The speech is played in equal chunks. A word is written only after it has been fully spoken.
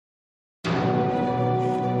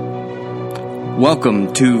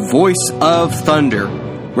Welcome to Voice of Thunder,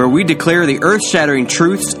 where we declare the earth-shattering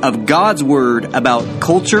truths of God's Word about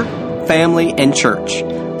culture, family, and church.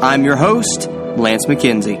 I'm your host, Lance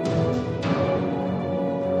McKenzie.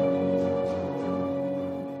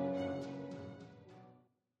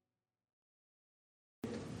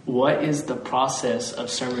 What is the process of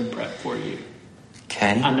sermon prep for you?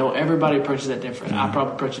 Okay. I know everybody approaches that different. I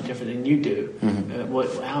probably approach it different than you do.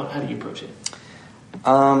 How do you approach it?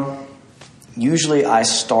 Usually I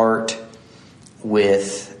start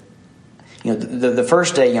with, the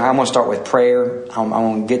first day, I'm going to start with prayer. I'm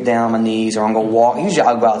going to get down on my knees, or I'm going to walk. Usually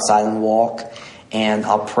I'll go outside and walk, and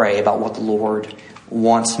I'll pray about what the Lord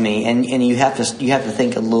wants me. And you have to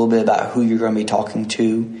think a little bit about who you're going to be talking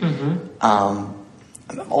to.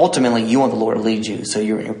 Mm-hmm. Ultimately, you want the Lord to lead you. So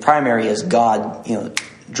your primary is God,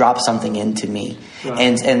 drop something into me.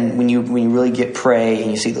 Right. And when you really get pray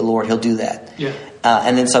and you seek the Lord, He'll do that. Yeah.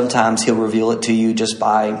 And then sometimes He'll reveal it to you just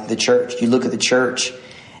by the church. You look at the church,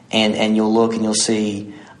 and you'll look and you'll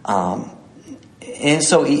see. And it's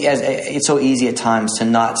so easy at times to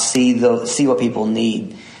not see what people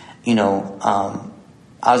need. I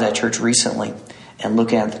was at church recently and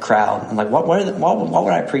looking at the crowd. I'm like, what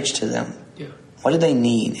would I preach to them? Yeah. What do they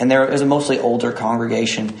need? And there is a mostly older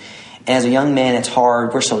congregation. And as a young man, it's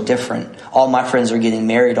hard. We're so different. All my friends are getting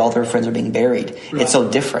married. All their friends are being buried. Right. It's so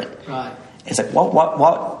different. Right. It's like,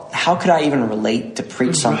 how could I even relate to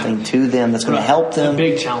preach something to them that's going to help them? A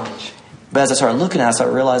big challenge. But as I started looking at it, I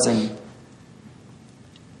started realizing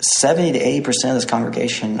 70 to 80% of this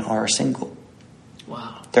congregation are single.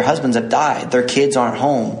 Wow. Their husbands have died. Their kids aren't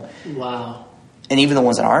home. Wow. And even the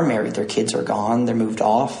ones that are married, their kids are gone. They're moved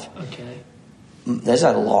off. Okay. There's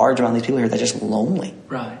a large amount of these people here that are just lonely.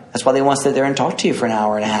 Right. That's why they want to sit there and talk to you for an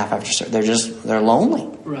hour and a half after. They're lonely.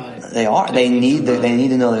 Right. They are. They need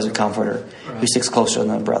to know there's a comforter who sticks closer than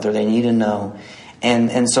a brother. They need to know,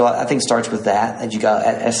 and so I think it starts with that you got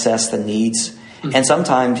to assess the needs. Mm-hmm. And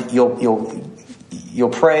sometimes you'll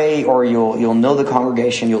pray, or you'll know the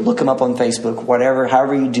congregation. You'll look them up on Facebook,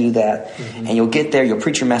 however you do that, mm-hmm. and you'll get there. You'll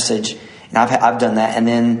preach your message, and I've done that, and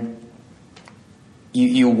then.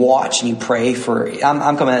 You watch and you pray for.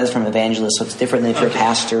 I'm coming at this from an evangelist, so it's different than if you're a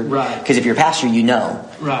pastor. Right. Because if you're a pastor, you know.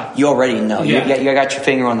 Right. You already know. Yeah. You got your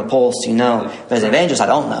finger on the pulse. You know. But as an evangelist, I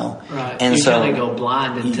don't know. Right. And you so kind of go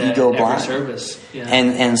blind into every service. Yeah.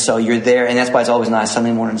 And so you're there, and that's why it's always nice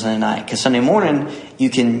Sunday morning, Sunday night. Because Sunday morning you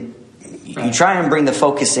try and bring the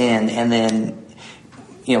focus in, and then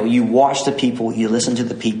you watch the people, you listen to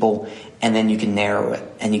the people, and then you can narrow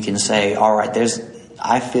it, and you can say, all right,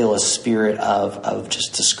 I feel a spirit of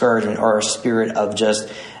just discouragement, or a spirit of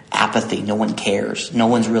just apathy. No one cares. No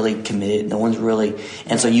one's really committed. No one's really,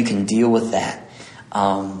 and so you can deal with that.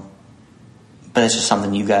 But it's just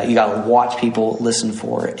something you got to watch people, listen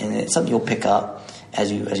for it, and it's something you'll pick up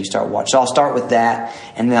as you start watching. So I'll start with that,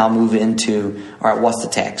 and then I'll move into, all right, what's the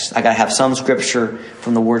text? I got to have some scripture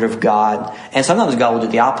from the Word of God, and sometimes God will do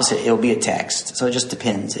the opposite. It'll be a text. So it just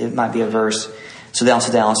depends. It might be a verse. So then I'll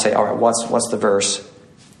sit down and say, all right, what's the verse?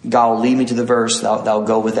 God will lead me to the verse. That'll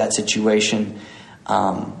go with that situation.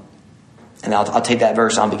 And I'll take that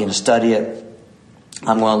verse. I'll begin to study it.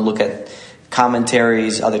 I'm going to look at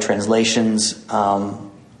commentaries, other translations, the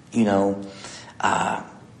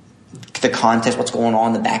context, what's going on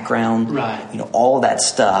in the background. Right. All of that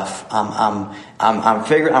stuff.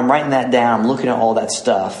 I'm writing that down. I'm looking at all that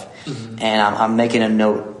stuff. Mm-hmm. And I'm making a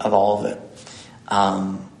note of all of it.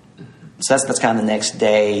 So that's kind of the next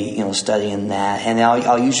day, studying that. And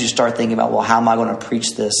I'll usually start thinking about, well, how am I going to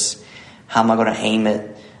preach this? How am I going to aim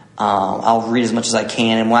it? I'll read as much as I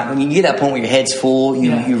can. And when you get to that point where your head's full,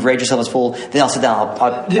 you've read yourself as full, then I'll sit down.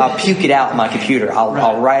 I'll puke it out on my computer.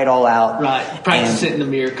 I'll write it all out. Right. Practice it in the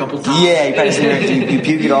mirror a couple times. Yeah, you practice it. You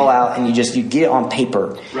puke it all out, and you get it on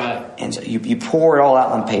paper. Right. And so you pour it all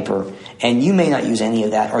out on paper. And you may not use any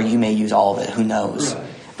of that, or you may use all of it. Who knows? Right.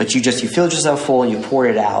 But you filled yourself full, and you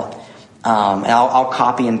poured it out. And I'll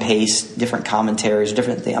copy and paste different commentaries,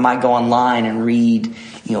 different things. I might go online and read,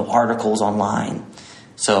 articles online.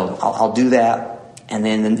 So I'll do that, and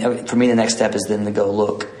then for me the next step is then to go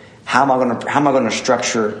look, how am I going to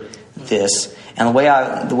structure this? And the way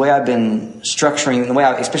I've been structuring,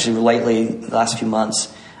 especially lately, the last few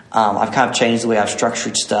months, I've kind of changed the way I've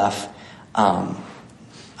structured stuff. A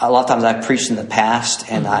lot of times I've preached in the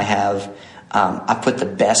past, and I put the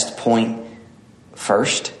best point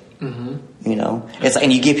first. Mm-hmm. It's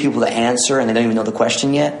and you give people the answer and they don't even know the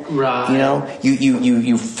question yet. Right.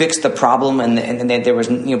 You fix the problem and then there was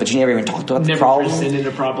but you never even talked about the problem. Never presented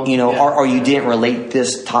a problem. Or you didn't relate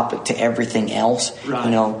this topic to everything else.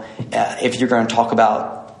 Right. If you're going to talk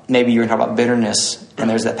about maybe you're going to talk about bitterness, and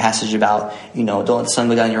there's that passage about, don't let the sun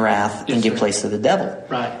go down in your wrath and give place to the devil.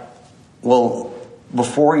 Right. Well,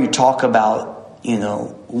 before you talk about,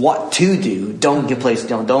 what to do, don't give place,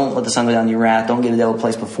 don't let the sun go down in your wrath, don't give the devil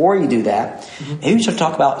place. Before you do that, maybe you should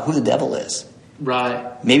talk about who the devil is.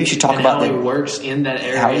 Right. Maybe you should talk about how he works in that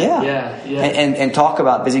area. Yeah. And talk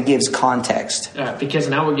about, because he gives context. Because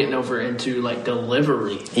now we're getting over into like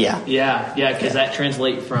delivery. Yeah. Because that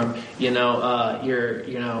translates from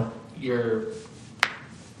your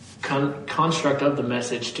construct of the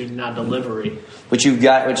message to now delivery. Which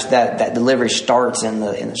that delivery starts in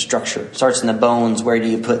the structure, starts in the bones. Where do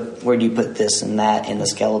you put this and that in the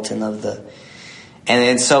skeleton of the? And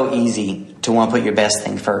it's so easy to want to put your best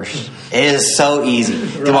thing first. It is so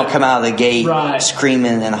easy to want to come out of the gate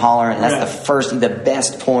screaming and hollering. And that's the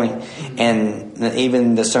best point. And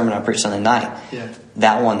even the sermon I preached Sunday night,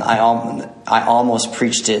 that one, I almost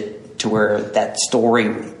preached it to where that story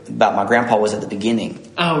about my grandpa was at the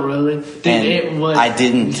beginning. Oh, really? I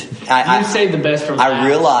didn't. You saved the best from that. I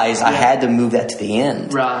realized I had to move that to the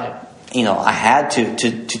end. Right. I had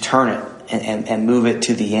to turn it and move it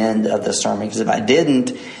to the end of the sermon, because if I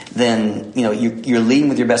didn't, then you're leading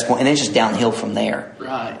with your best point, and it's just downhill from there.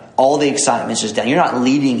 Right. All the excitement's just down. You're not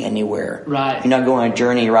leading anywhere. Right. You're not going on a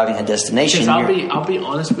journey, arriving at a destination. I'll be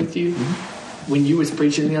honest with you. Mm-hmm. When you was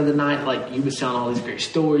preaching the other night, like you was telling all these great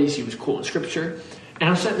stories, you was quoting scripture, and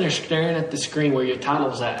I'm sitting there staring at the screen where your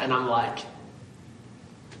title's at, and I'm like,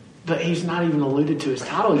 but he's not even alluded to his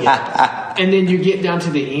title yet. And then you get down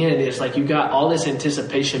to the end, it's like you got all this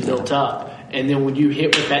anticipation built up. And then when you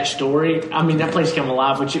hit with that story, I mean, that place came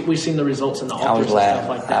alive, which we've seen the results in the altars and stuff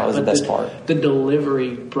like that. That was the best part. The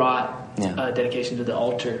delivery brought dedication to the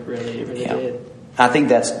altar, really. It really did. I think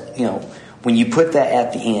that's, when you put that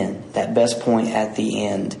at the end, that best point at the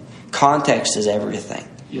end, context is everything.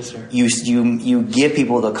 Yes, sir. You give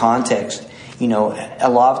people the context. A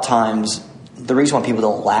lot of times, the reason why people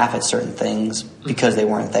don't laugh at certain things because they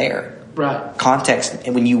weren't there. Right. Context,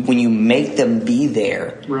 and when you make them be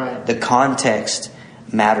there, the context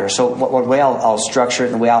matters. So what way I'll structure it,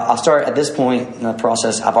 and the way I'll start at this point in the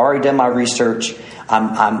process, I've already done my research.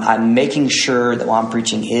 I'm making sure that what I'm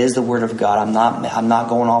preaching is the Word of God. I'm not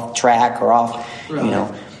going off track or off,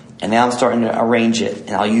 And then I'm starting to arrange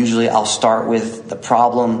it, and I'll start with the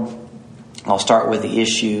problem. I'll start with the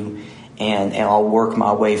issue. And I'll work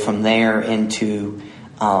my way from there into,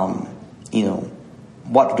 what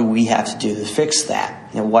do we have to do to fix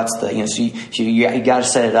that? What's the, so you got to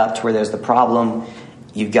set it up to where there's the problem.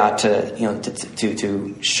 You've got to,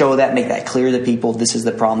 to show that, make that clear to people. This is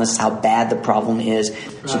the problem. This is how bad the problem is.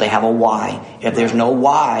 So they have a why. If there's no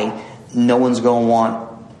why, no one's going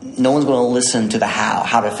to listen to the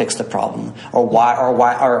how to fix the problem, or why,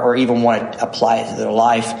 or even want to apply it to their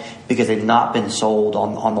life, because they've not been sold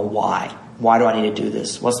on the why. Why do I need to do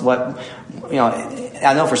this?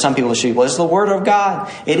 I know for some people it's the Word of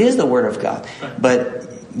God. It is the Word of God, but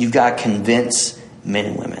you've got to convince men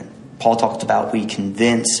and women. Paul talked about we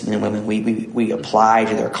convince men and women. We apply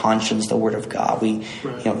to their conscience the Word of God. So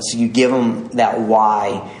you give them that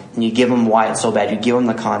why, and you give them why it's so bad. You give them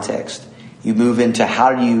the context. You move into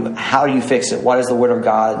how do you fix it? What does the Word of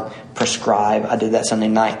God prescribe? I did that Sunday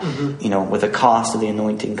night. With the cost of the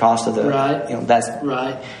anointing, cost of the that's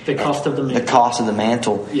the cost of the mantle. The cost of the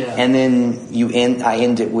mantle. Yeah. And then I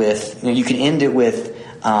end it with you can end it with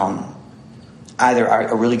either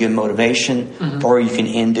a really good motivation, or you can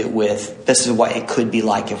end it with, this is what it could be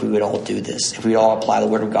like if we would all do this. If we all apply the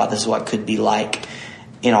Word of God, this is what it could be like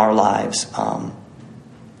in our lives. And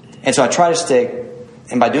so I try to stick.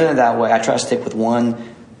 And by doing it that way, I try to stick with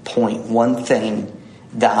one point, one thing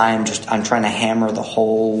that I'm trying to hammer the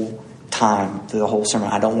whole time through the whole sermon.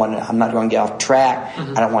 I'm not going to get off track.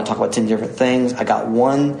 I don't want to talk about 10 different things. I got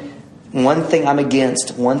one thing I'm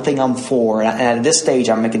against, one thing I'm for. And at this stage,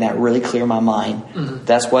 I'm making that really clear in my mind.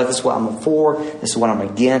 This is what I'm for. This is what I'm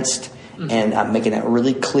against. And I'm making that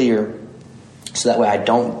really clear, so that way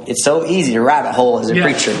it's so easy to rabbit hole as a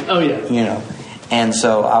preacher. Oh, yeah. And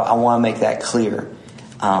so I want to make that clear.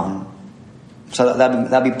 So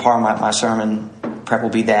that'll be part of my sermon prep will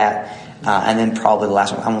be that. And then probably the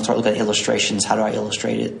last one, I'm going to start looking at illustrations. How do I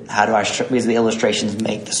illustrate it? Because the illustrations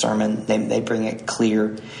make the sermon, they bring it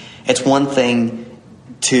clear. It's one thing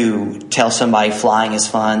to tell somebody flying is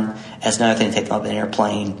fun. It's another thing to take them up in an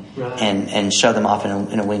airplane and shove them off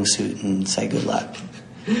in a wingsuit and say good luck.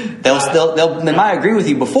 They might agree with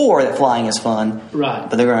you before that flying is fun,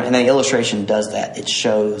 but and the illustration does that. It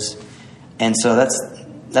shows, and so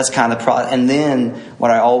that's kind of the problem. And then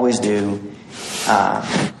what I always do,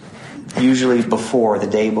 usually the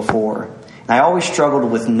day before, and I always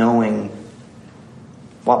struggled with knowing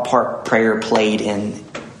what part prayer played in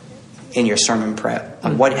your sermon prep.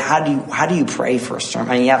 How do you pray for a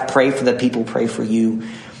sermon? I mean, yeah, pray for the people, pray for you,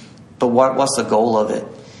 but what's the goal of it?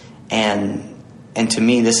 And to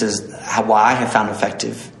me, this is why I have found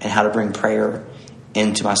effective and how to bring prayer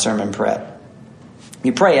into my sermon prep.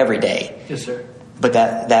 You pray every day. Yes, sir. But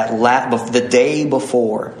the day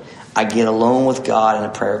before, I get alone with God in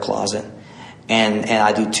a prayer closet, and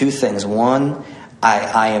I do two things. One,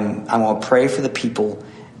 I'm going to pray for the people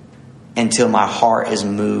until my heart is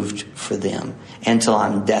moved for them, until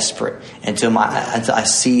I'm desperate, until I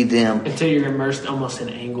see them, until you're immersed almost in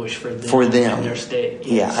anguish for them and their state.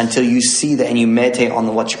 Yes. Yeah, until you see that and you meditate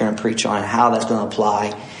on what you're going to preach on and how that's going to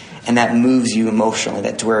apply, and that moves you emotionally.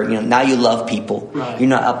 That to where now you love people. Right. You're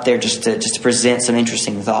not up there just to present some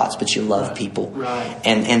interesting thoughts, but you love people. Right.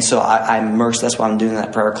 And so I immerse. That's why I'm doing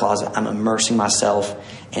that prayer closet. I'm immersing myself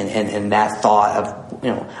in that thought of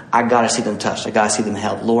I got to see them touched. I got to see them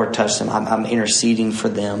helped. Lord, touch them. I'm interceding for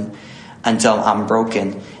them until I'm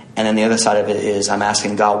broken. And then the other side of it is I'm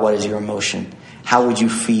asking God, what is your emotion? How would you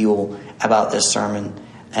feel about this sermon?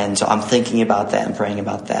 And so I'm thinking about that and praying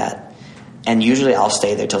about that. And usually I'll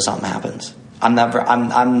stay there till something happens. I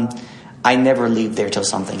never leave there till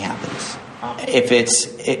something happens. If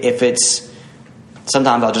it's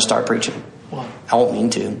sometimes I'll just start preaching. I won't mean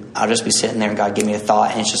to. I'll just be sitting there and God give me a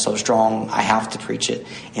thought and it's just so strong I have to preach it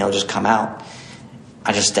and it'll just come out.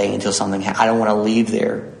 I just stay until something I don't want to leave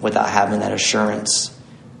there without having that assurance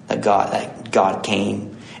that God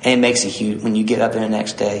came. And it makes a huge, when you get up there the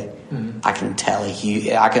next day, I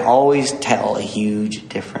can always tell a huge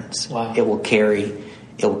difference. Wow. It will carry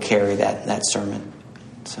that sermon.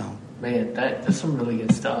 So man, that's some really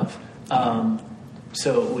good stuff.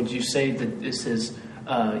 So would you say that this is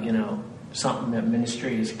something that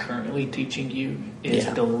ministry is currently teaching you is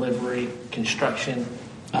delivery, construction,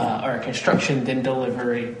 or construction then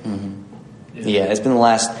delivery? Mm-hmm. Yeah, it's been the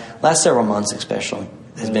last several months especially.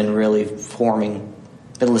 It's been really forming.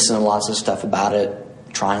 Been listening to lots of stuff about it,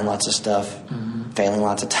 trying lots of stuff, failing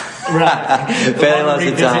lots of times. Right, failing lots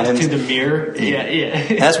of times. To the mirror.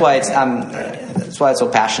 Yeah. That's why that's why I'm so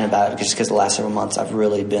passionate about it, just because the last several months I've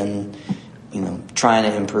really been, trying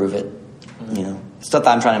to improve it. It's not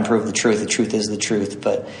that I'm trying to improve the truth. The truth is the truth,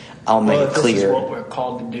 but I'll make it clear. This is what we're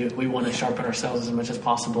called to do. We want to sharpen ourselves as much as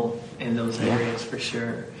possible in those areas, for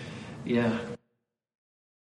sure. Yeah.